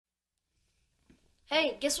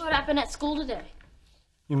Hey, guess what happened at school today?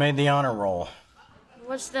 You made the honor roll.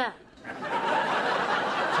 What's that?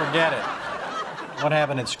 Forget it. What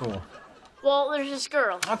happened at school? Well, there's this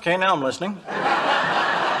girl. Okay, now I'm listening.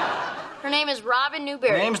 Her name is Robin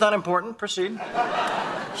Newberry. Name's not important. Proceed.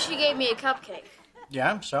 She gave me a cupcake.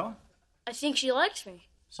 Yeah, so? I think she likes me.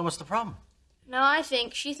 So what's the problem? No, I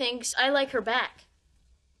think she thinks I like her back.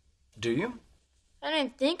 Do you? I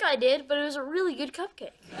didn't think I did, but it was a really good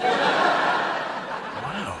cupcake.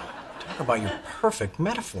 Wow. Talk about your perfect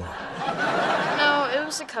metaphor. No, it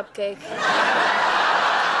was a cupcake.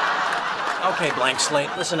 Okay, blank slate,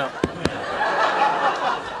 listen up.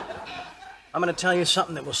 I'm going to tell you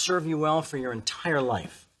something that will serve you well for your entire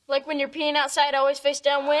life. Like when you're peeing outside, always face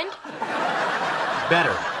downwind?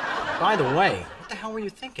 Better. By the way, what the hell were you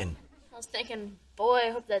thinking? I was thinking, boy, I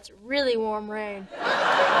hope that's really warm rain.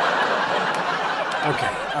 Okay,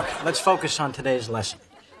 let's focus on today's lesson.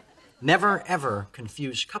 Never, ever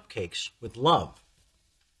confuse cupcakes with love.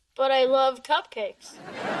 But I love cupcakes.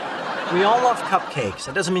 We all love cupcakes.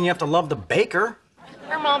 That doesn't mean you have to love the baker.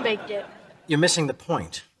 Her mom baked it. You're missing the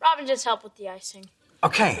point. Robin just helped with the icing.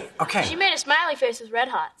 Okay. She made a smiley face with Red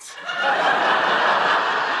Hots.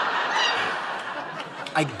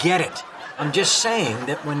 I get it. I'm just saying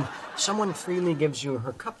that when someone freely gives you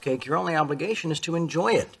her cupcake, your only obligation is to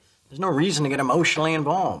enjoy it. There's no reason to get emotionally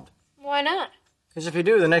involved. Why not? Because if you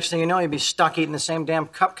do, the next thing you know, you'll be stuck eating the same damn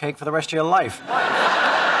cupcake for the rest of your life. But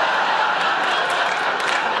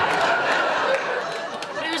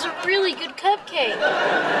it was a really good cupcake.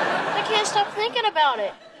 I can't stop thinking about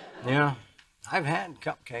it. Yeah, I've had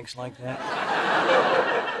cupcakes like that.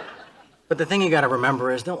 But the thing you gotta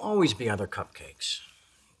remember is there'll always be other cupcakes.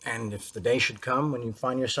 And if the day should come when you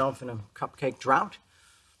find yourself in a cupcake drought,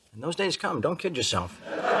 and those days come, don't kid yourself.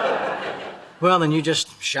 Well, then you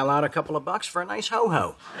just shell out a couple of bucks for a nice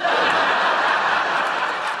ho-ho.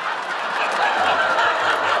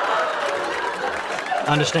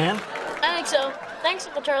 Understand? I think so. Thanks,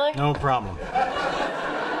 Uncle Charlie. No problem.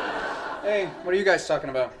 Hey, what are you guys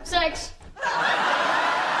talking about? Sex.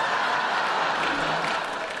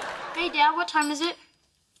 Hey, Dad, what time is it?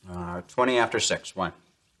 20 after 6. Why?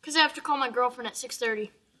 Because I have to call my girlfriend at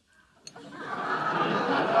 6:30.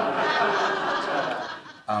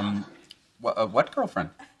 What girlfriend?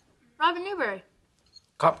 Robin Newberry.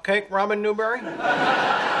 Cupcake, Robin Newberry?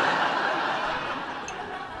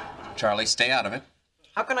 Charlie, stay out of it.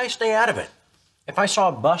 How can I stay out of it? If I saw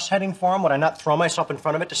a bus heading for him, would I not throw myself in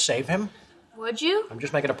front of it to save him? Would you? I'm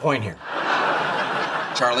just making a point here.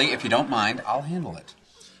 Charlie, if you don't mind, I'll handle it.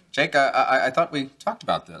 Jake, I thought we talked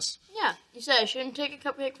about this. Yeah, you said I shouldn't take a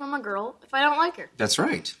cupcake from a girl if I don't like her. That's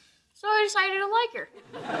right. So I decided to like her.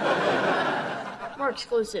 More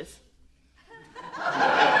exclusive.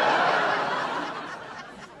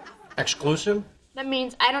 Exclusive? That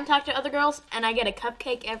means I don't talk to other girls and I get a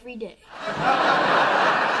cupcake every day.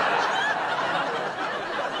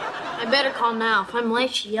 I better call now. If I'm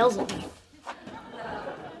late, she yells at me.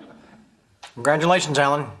 Congratulations,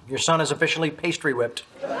 Alan. Your son is officially pastry whipped.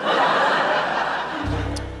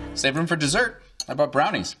 Save them for dessert. How about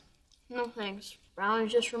brownies? No thanks.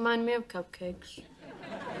 Brownies just remind me of cupcakes.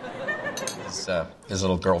 His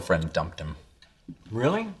little girlfriend dumped him.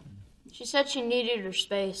 Really? She said she needed her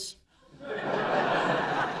space.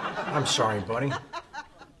 I'm sorry, buddy.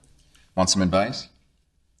 Want some advice?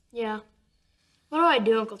 Yeah. What do I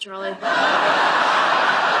do, Uncle Charlie?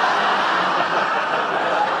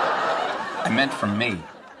 I meant from me.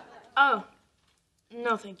 Oh.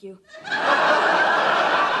 No, thank you.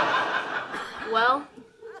 Well?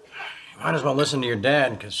 Might as well listen to your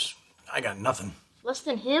dad, because I got nothing. Less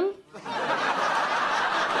than him?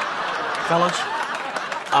 Fellas,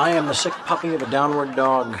 I am the sick puppy of a downward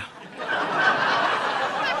dog.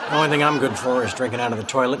 The only thing I'm good for is drinking out of the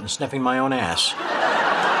toilet and sniffing my own ass.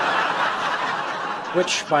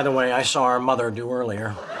 Which, by the way, I saw our mother do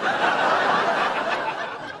earlier.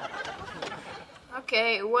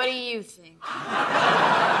 Okay, what do you think?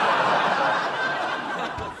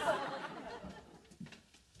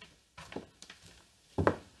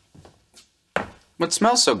 What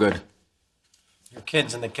smells so good? Your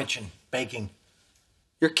kid's in the kitchen, baking.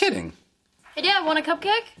 You're kidding. Hey, Dad, want a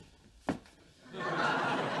cupcake?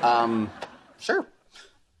 Sure.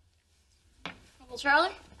 Uncle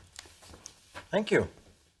Charlie? Thank you.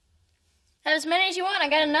 Have as many as you want. I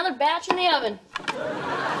got another batch in the oven.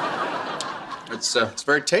 It's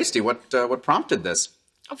very tasty. What prompted this?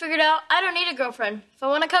 I figured out I don't need a girlfriend. If I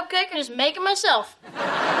want a cupcake, I just make it myself.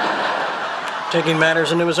 Taking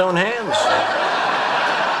matters into his own hands.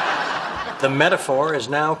 The metaphor is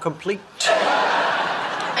now complete.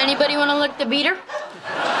 Anybody want to lick the beater?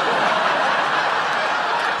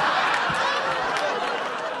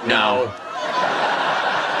 No.